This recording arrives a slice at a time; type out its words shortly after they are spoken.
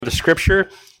the scripture,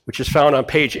 which is found on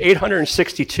page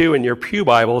 862 in your pew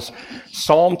Bibles,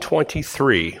 Psalm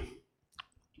 23.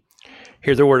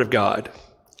 Hear the word of God.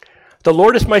 The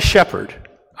Lord is my shepherd,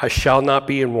 I shall not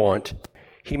be in want.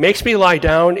 He makes me lie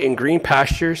down in green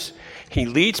pastures. He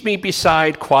leads me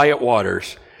beside quiet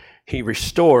waters. He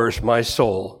restores my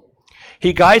soul.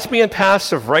 He guides me in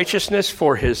paths of righteousness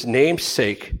for his name's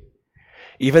sake.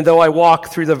 Even though I walk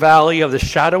through the valley of the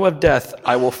shadow of death,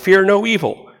 I will fear no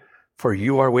evil, for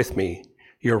you are with me.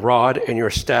 Your rod and your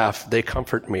staff, they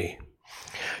comfort me.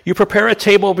 You prepare a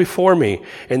table before me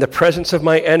in the presence of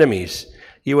my enemies.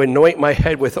 You anoint my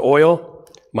head with oil.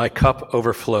 My cup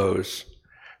overflows.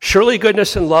 Surely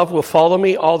goodness and love will follow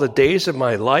me all the days of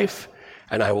my life,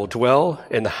 and I will dwell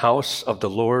in the house of the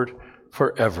Lord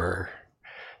forever.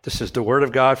 This is the word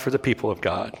of God for the people of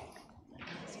God.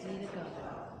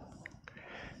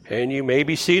 And you may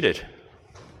be seated.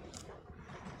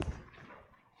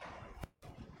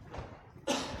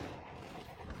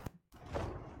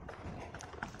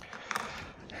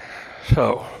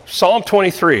 So, Psalm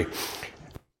 23. Is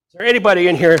there anybody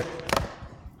in here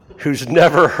who's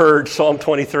never heard Psalm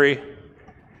 23?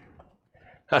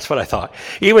 That's what I thought.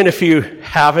 Even if you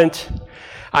haven't,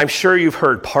 I'm sure you've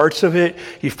heard parts of it.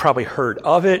 You've probably heard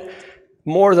of it.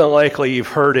 More than likely, you've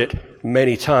heard it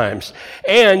many times.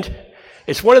 And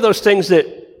it's one of those things that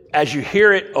as you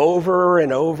hear it over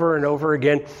and over and over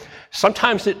again,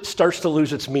 sometimes it starts to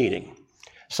lose its meaning.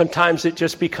 Sometimes it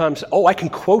just becomes, oh, I can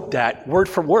quote that word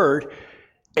for word,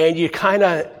 and you kind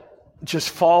of just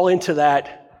fall into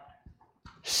that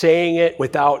saying it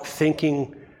without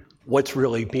thinking what's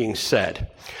really being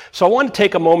said. So I want to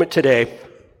take a moment today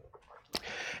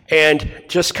and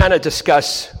just kind of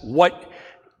discuss what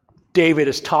David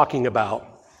is talking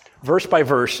about, verse by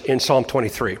verse in Psalm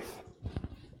 23.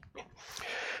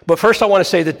 But first I want to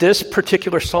say that this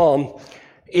particular psalm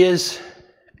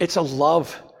it's a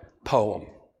love poem.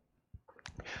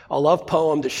 A love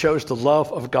poem that shows the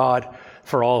love of God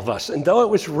for all of us. And though it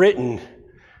was written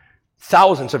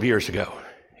thousands of years ago,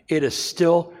 it is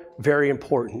still very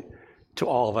important to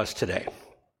all of us today.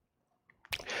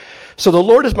 So the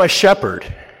Lord is my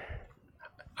shepherd.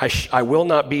 I will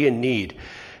not be in need.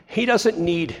 He doesn't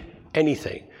need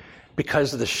anything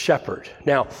because of the shepherd.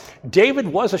 Now, David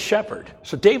was a shepherd,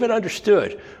 so David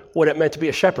understood what it meant to be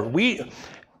a shepherd.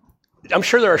 I'm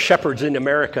sure there are shepherds in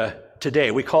America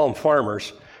today. We call them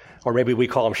farmers, or maybe we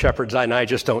call them shepherds, and I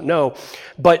just don't know.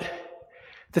 But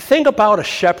the thing about a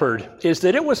shepherd is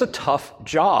that it was a tough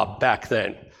job back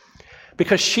then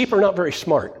because sheep are not very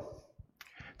smart.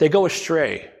 They go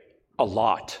astray a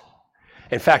lot.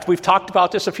 In fact, we've talked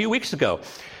about this a few weeks ago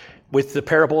with the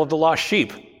parable of the lost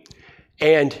sheep.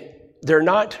 And they're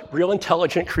not real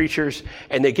intelligent creatures,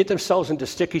 and they get themselves into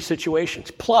sticky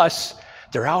situations. Plus,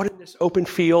 they're out in this open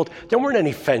field. There weren't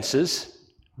any fences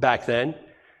back then.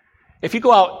 If you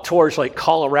go out towards like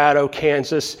Colorado,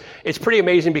 Kansas, it's pretty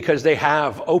amazing because they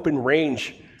have open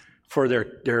range for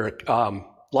their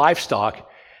livestock,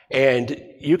 and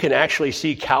you can actually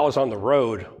see cows on the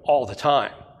road all the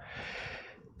time.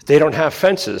 They don't have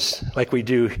fences like we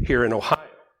do here in Ohio.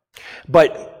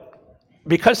 But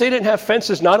because they didn't have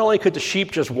fences, not only could the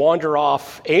sheep just wander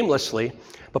off aimlessly,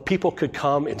 but people could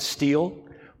come and steal,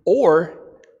 or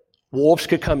wolves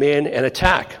could come in and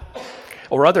attack,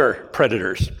 or other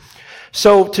predators.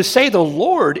 So to say the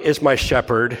Lord is my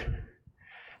shepherd,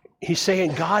 he's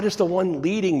saying God is the one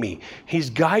leading me. He's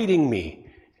guiding me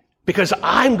because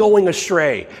I'm going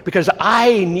astray, because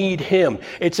I need him.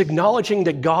 It's acknowledging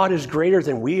that God is greater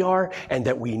than we are and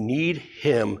that we need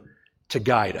him to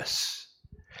guide us.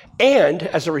 And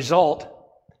as a result,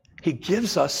 he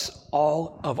gives us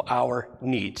all of our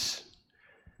needs.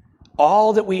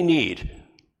 All that we need,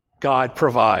 God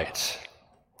provides.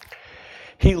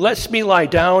 He lets me lie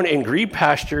down in green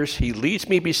pastures. He leads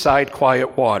me beside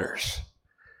quiet waters.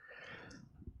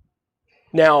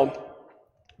 Now,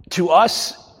 to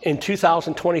us in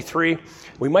 2023,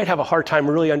 we might have a hard time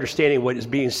really understanding what is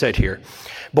being said here.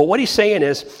 But what he's saying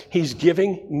is, he's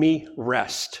giving me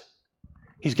rest.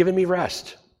 He's giving me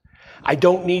rest. I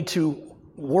don't need to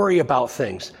worry about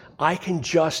things. I can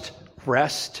just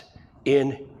rest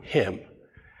in him.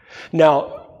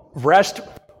 Now, rest,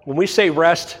 when we say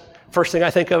rest, first thing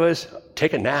I think of is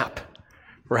take a nap,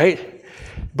 right?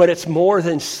 But it's more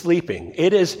than sleeping.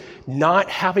 It is not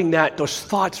having those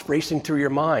thoughts racing through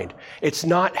your mind. It's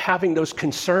not having those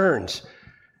concerns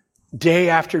day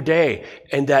after day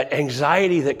and that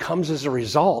anxiety that comes as a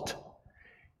result.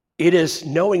 It is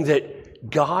knowing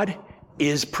that God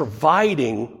is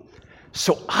providing,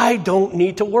 so I don't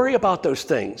need to worry about those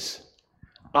things.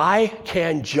 I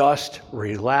can just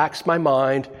relax my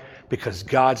mind, because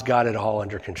God's got it all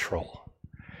under control.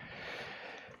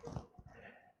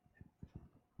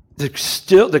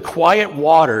 The quiet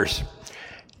waters,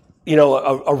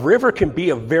 a river can be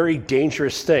a very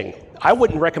dangerous thing. I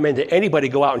wouldn't recommend that anybody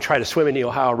go out and try to swim in the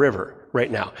Ohio River right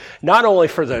now. Not only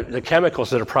for the chemicals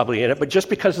that are probably in it, but just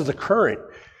because of the current.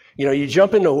 You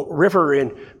jump in the river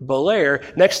in Belair,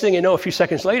 next thing you know, a few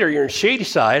seconds later, you're in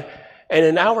Shadyside, and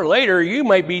an hour later, you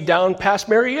might be down past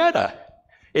Marietta.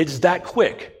 It's that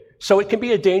quick. So it can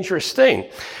be a dangerous thing.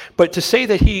 But to say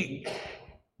that he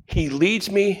leads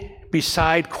me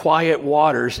beside quiet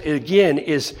waters, again,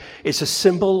 is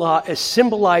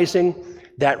symbolizing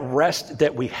that rest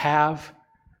that we have,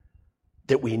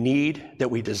 that we need, that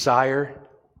we desire,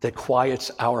 that quiets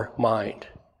our mind.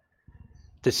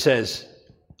 That says,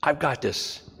 I've got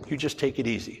this. You just take it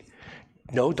easy.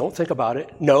 No, don't think about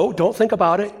it. No, don't think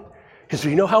about it. Because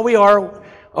you know how we are.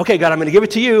 Okay, God, I'm going to give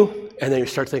it to you. And then you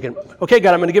start thinking, okay,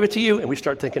 God, I'm going to give it to you. And we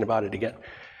start thinking about it again.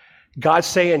 God's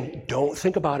saying, don't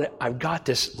think about it. I've got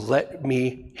this. Let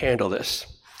me handle this.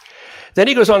 Then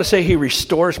he goes on to say, he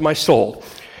restores my soul.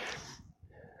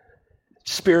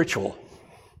 Spiritual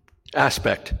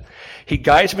aspect. He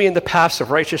guides me in the paths of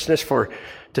righteousness for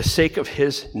the sake of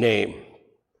his name.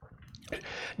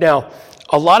 Now,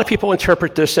 a lot of people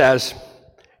interpret this as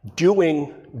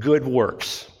doing good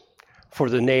works for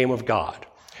the name of God.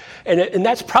 And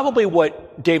that's probably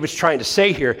what David's trying to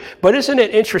say here. But isn't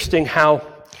it interesting how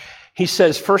he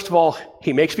says, first of all,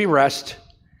 he makes me rest,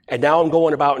 and now I'm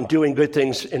going about and doing good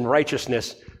things in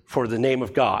righteousness for the name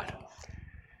of God.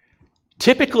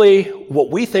 Typically, what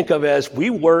we think of as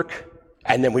we work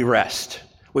and then we rest.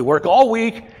 We work all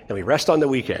week, and we rest on the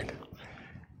weekend.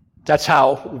 That's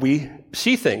how we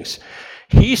see things.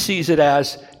 He sees it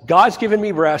as God's given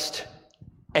me rest,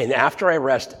 and after I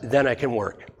rest, then I can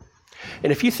work.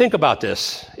 And if you think about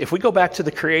this, if we go back to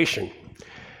the creation,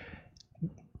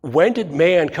 when did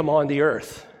man come on the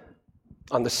earth?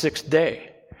 On the sixth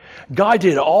day. God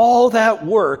did all that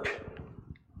work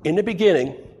in the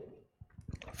beginning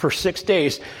for 6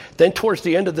 days. Then towards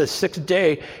the end of the sixth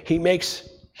day, he makes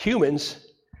humans,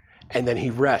 and then he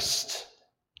rests.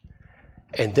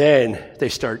 And then they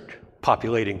start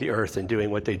populating the earth and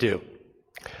doing what they do.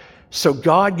 So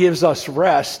God gives us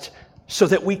rest so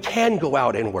that we can go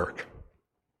out and work.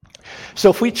 So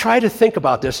if we try to think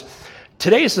about this,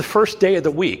 today is the first day of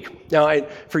the week. Now,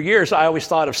 for years, I always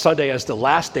thought of Sunday as the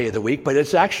last day of the week, but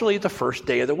it's actually the first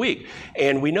day of the week.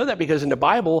 And we know that because in the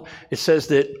Bible, it says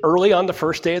that early on the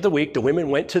first day of the week, the women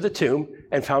went to the tomb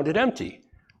and found it empty.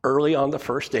 Early on the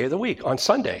first day of the week, on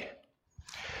Sunday.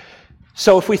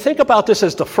 So if we think about this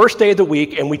as the first day of the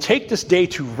week, and we take this day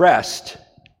to rest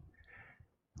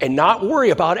and not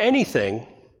worry about anything,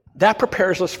 that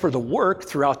prepares us for the work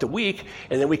throughout the week,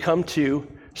 and then we come to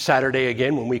Saturday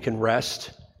again when we can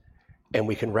rest, and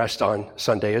we can rest on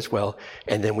Sunday as well,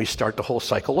 and then we start the whole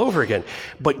cycle over again.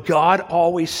 But God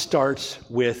always starts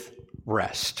with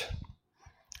rest.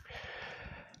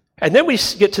 And then we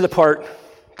get to the part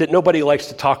that nobody likes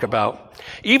to talk about.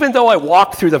 Even though I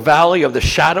walk through the valley of the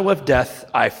shadow of death,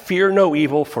 I fear no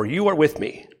evil, for you are with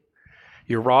me.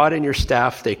 Your rod and your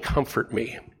staff, they comfort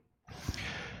me.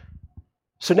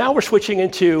 So now we're switching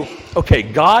into, okay,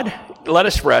 God, let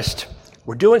us rest.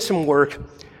 We're doing some work.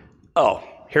 Oh,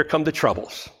 here come the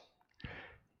troubles.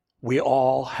 We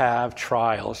all have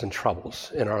trials and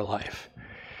troubles in our life.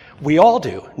 We all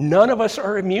do. None of us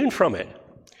are immune from it.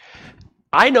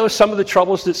 I know some of the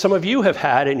troubles that some of you have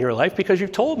had in your life because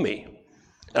you've told me.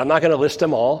 And I'm not going to list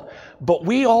them all, but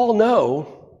we all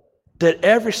know that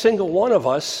every single one of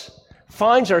us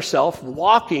finds ourselves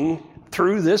walking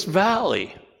through this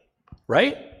valley.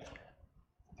 Right?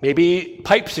 Maybe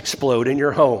pipes explode in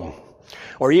your home,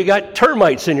 or you got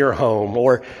termites in your home,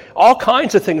 or all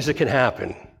kinds of things that can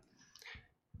happen.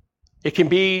 It can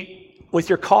be with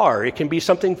your car. It can be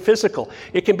something physical.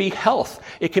 It can be health.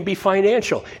 It can be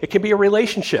financial. It can be a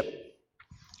relationship.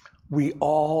 We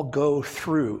all go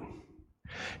through.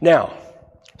 Now,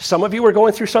 some of you are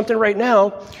going through something right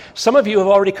now. Some of you have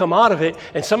already come out of it,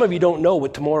 and some of you don't know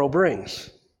what tomorrow brings.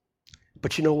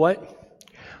 But you know what?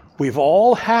 We've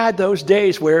all had those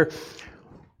days where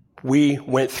we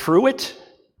went through it,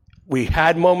 we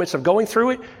had moments of going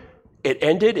through it, it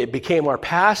ended, it became our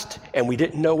past, and we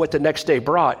didn't know what the next day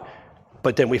brought,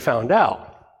 but then we found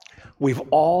out. We've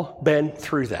all been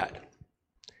through that.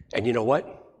 And you know what?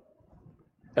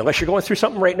 Unless you're going through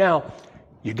something right now,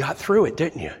 you got through it,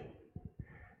 didn't you?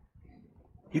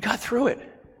 You got through it.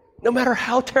 No matter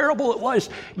how terrible it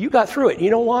was, you got through it. You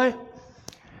know why?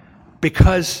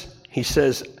 Because he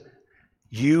says,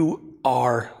 you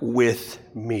are with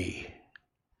me.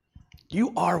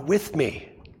 You are with me.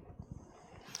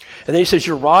 And then he says,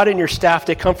 your rod and your staff,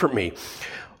 they comfort me.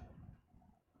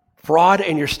 Rod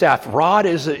and your staff. Rod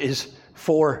is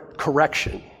for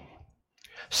correction.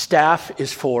 Staff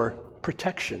is for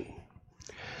protection.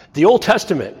 The Old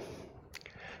Testament,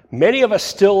 many of us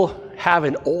still have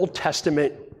an Old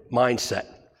Testament mindset.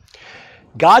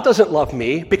 God doesn't love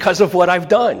me because of what I've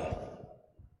done.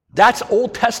 That's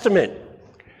Old Testament.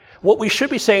 What we should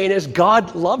be saying is,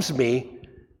 God loves me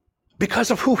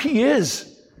because of who he is.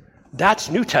 That's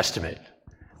New Testament.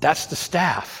 That's the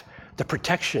staff, the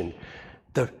protection,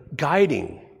 the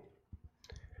guiding.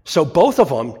 So both of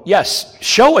them, yes,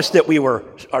 show us that we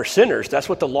are sinners. That's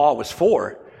what the law was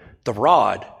for, the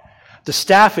rod. The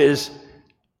staff is,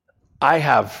 I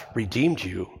have redeemed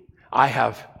you. I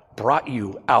have brought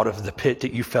you out of the pit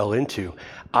that you fell into.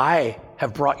 I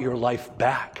have brought your life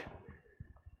back.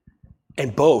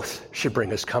 And both should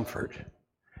bring us comfort.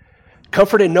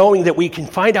 Comfort in knowing that we can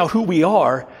find out who we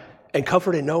are, and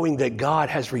comfort in knowing that God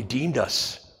has redeemed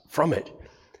us from it.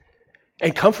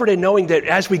 And comfort in knowing that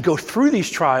as we go through these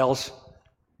trials,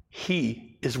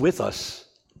 he is with us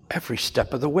every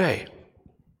step of the way.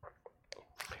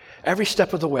 Every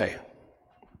step of the way.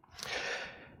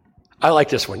 I like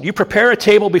this one. You prepare a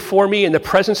table before me in the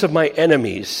presence of my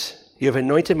enemies. You have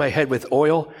anointed my head with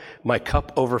oil. My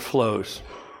cup overflows.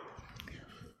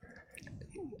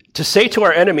 To say to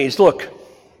our enemies, look,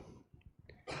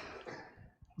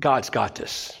 God's got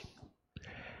this.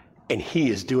 And he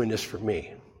is doing this for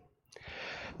me.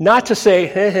 Not to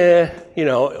say,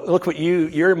 look what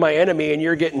you're my enemy and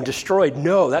you're getting destroyed.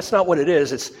 No, that's not what it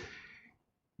is. It's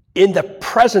in the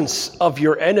presence of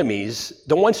your enemies,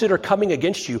 the ones that are coming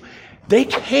against you, they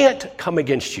can't come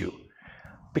against you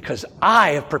because I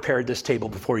have prepared this table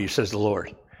before you, says the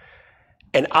Lord.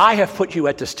 And I have put you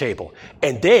at this table,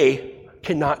 and they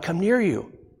cannot come near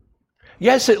you.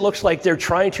 Yes, it looks like they're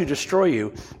trying to destroy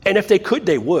you, and if they could,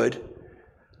 they would.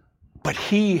 But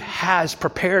he has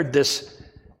prepared this,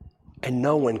 and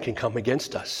no one can come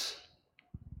against us.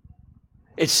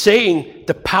 It's saying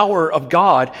the power of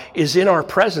God is in our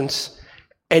presence,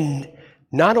 and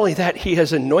not only that, he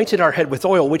has anointed our head with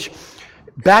oil, which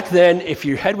back then, if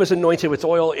your head was anointed with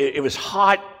oil, it was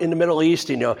hot in the Middle East.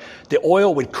 The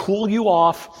oil would cool you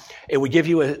off. It would give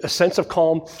you a sense of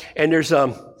calm. And there's,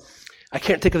 I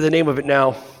can't think of the name of it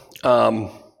now.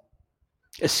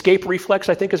 Escape reflex,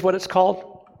 I think is what it's called.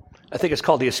 I think it's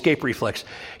called the escape reflex.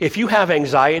 If you have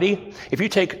anxiety, if you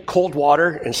take cold water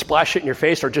and splash it in your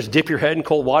face, or just dip your head in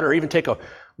cold water, or even take a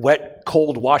wet,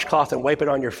 cold washcloth and wipe it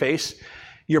on your face,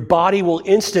 your body will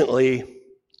instantly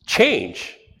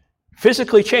change,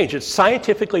 physically change. It's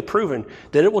scientifically proven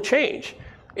that it will change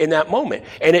in that moment.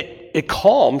 And it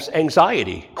calms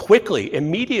anxiety quickly,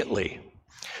 immediately.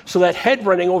 So that head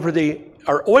running over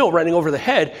or oil running over the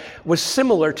head was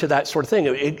similar to that sort of thing.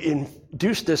 It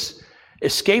induced this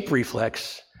escape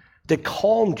reflex that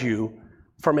calmed you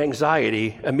from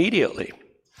anxiety immediately.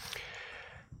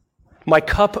 My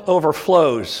cup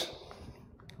overflows.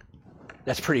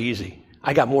 That's pretty easy.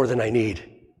 I got more than I need.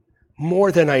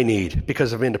 More than I need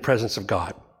because I'm in the presence of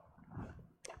God.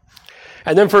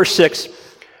 And then verse 6,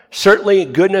 certainly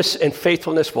goodness and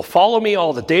faithfulness will follow me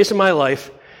all the days of my life,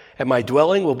 and my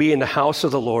dwelling will be in the house of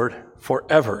the Lord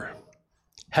forever.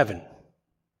 Heaven.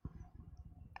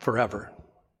 Forever.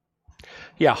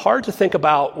 Yeah, hard to think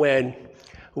about when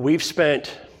we've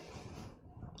spent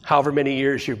however many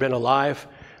years you've been alive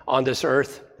on this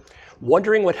earth,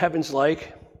 wondering what heaven's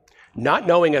like, not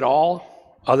knowing at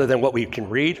all other than what we can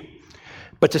read,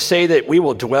 but to say that we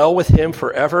will dwell with him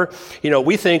forever.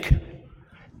 We think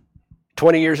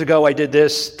 20 years ago I did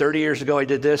this, 30 years ago I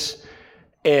did this,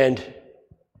 and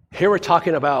here we're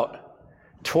talking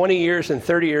about 20 years and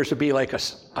 30 years would be like a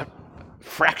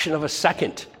fraction of a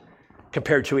second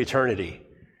compared to eternity.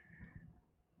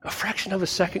 A fraction of a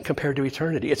second compared to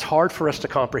eternity. It's hard for us to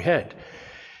comprehend.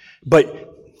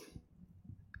 But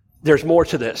there's more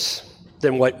to this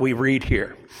than what we read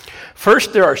here.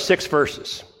 First, there are 6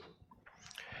 verses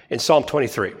in Psalm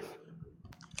 23.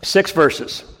 6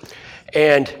 verses.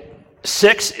 And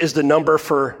 6 is the number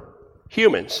for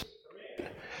humans.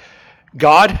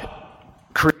 God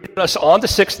created us on the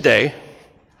 6th day.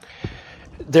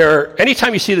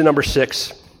 Anytime you see the number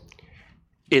 6,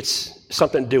 it's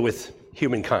something to do with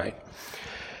humankind.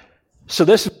 So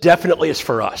this definitely is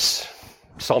for us.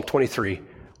 Psalm 23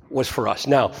 was for us.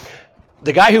 Now,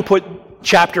 the guy who put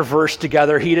chapter verse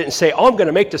together, he didn't say, I'm going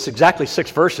to make this exactly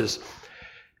 6 verses.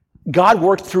 God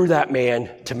worked through that man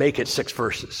to make it 6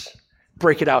 verses.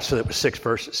 Break it out so that it was 6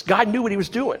 verses. God knew what he was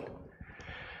doing.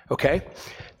 Okay?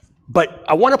 But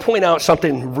I want to point out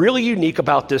something really unique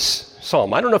about this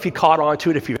psalm. I don't know if you caught on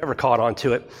to it, if you've ever caught on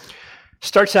to it.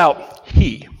 Starts out,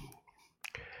 he.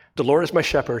 The Lord is my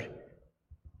shepherd,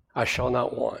 I shall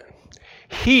not want.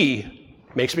 He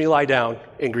makes me lie down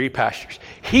in green pastures.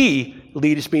 He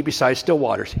leads me beside still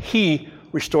waters. He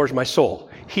restores my soul.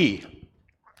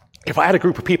 If I had a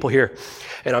group of people here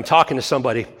and I'm talking to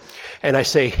somebody and I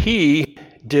say, he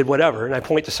did whatever, and I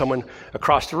point to someone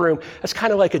across the room, that's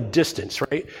kind of like a distance,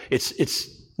 right?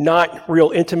 It's not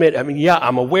real intimate. I mean, yeah,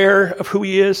 I'm aware of who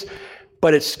he is,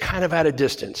 but it's kind of at a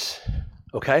distance,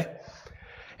 okay?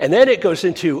 And then it goes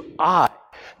into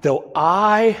though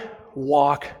I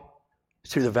walk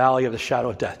through the valley of the shadow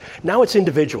of death. Now it's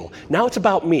individual. Now it's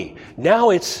about me. Now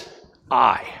it's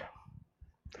I.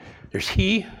 There's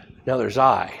he, now there's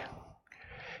I.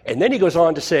 And then he goes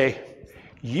on to say,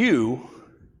 you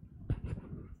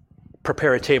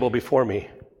prepare a table before me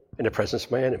in the presence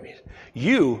of my enemies.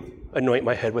 You anoint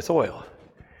my head with oil.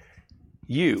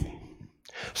 You.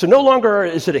 So no longer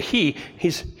is it a he,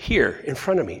 he's here in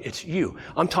front of me. It's you.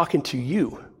 I'm talking to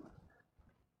you.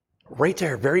 Right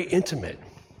there, very intimate.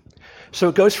 So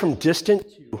it goes from distant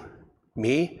to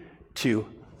me to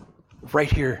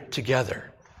right here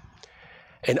together.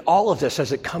 And all of this,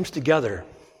 as it comes together,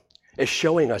 is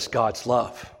showing us God's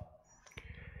love.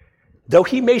 Though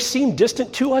he may seem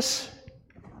distant to us,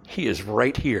 he is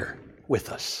right here with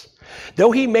us.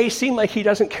 Though he may seem like he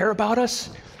doesn't care about us,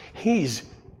 he's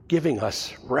giving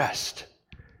us rest.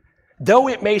 Though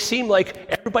it may seem like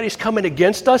everybody's coming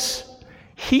against us,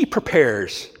 you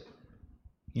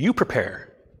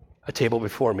prepare a table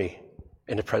before me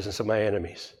in the presence of my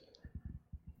enemies.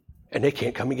 And they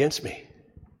can't come against me.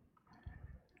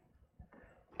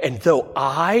 And though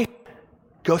I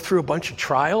go through a bunch of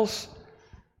trials,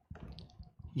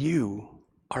 you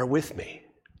are with me.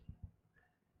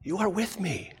 You are with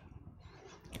me.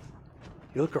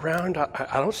 You look around, I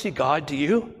don't see God, do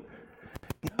you?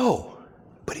 No,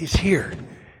 but he's here.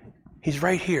 He's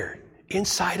right here,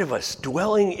 inside of us,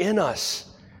 dwelling in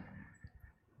us,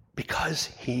 because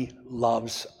he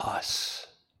loves us.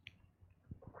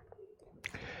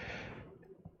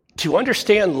 To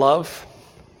understand love,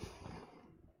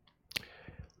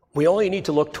 we only need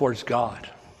to look towards God.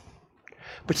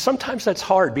 But sometimes that's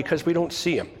hard because we don't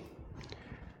see him.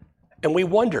 And we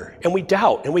wonder, and we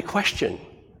doubt, and we question,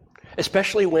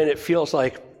 especially when it feels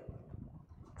like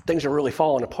things are really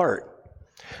falling apart.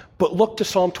 But look to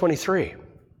Psalm 23.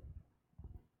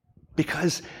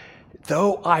 Because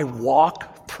though I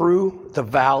walk through the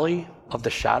valley of the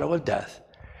shadow of death,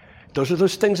 those are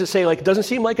those things that say, like, it doesn't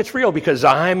seem like it's real because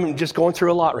I'm just going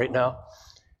through a lot right now.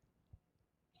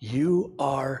 You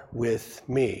are with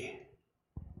me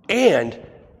and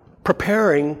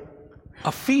preparing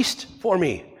a feast for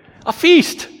me. A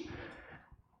feast.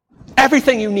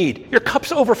 Everything you need. Your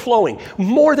cup's overflowing.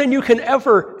 More than you can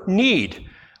ever need.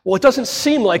 Well, it doesn't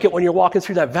seem like it when you're walking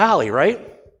through that valley, right?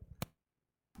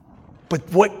 But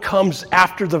what comes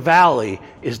after the valley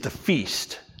is the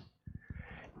feast.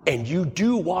 And you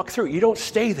do walk through it. You don't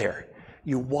stay there.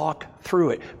 You walk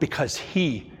through it because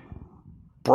he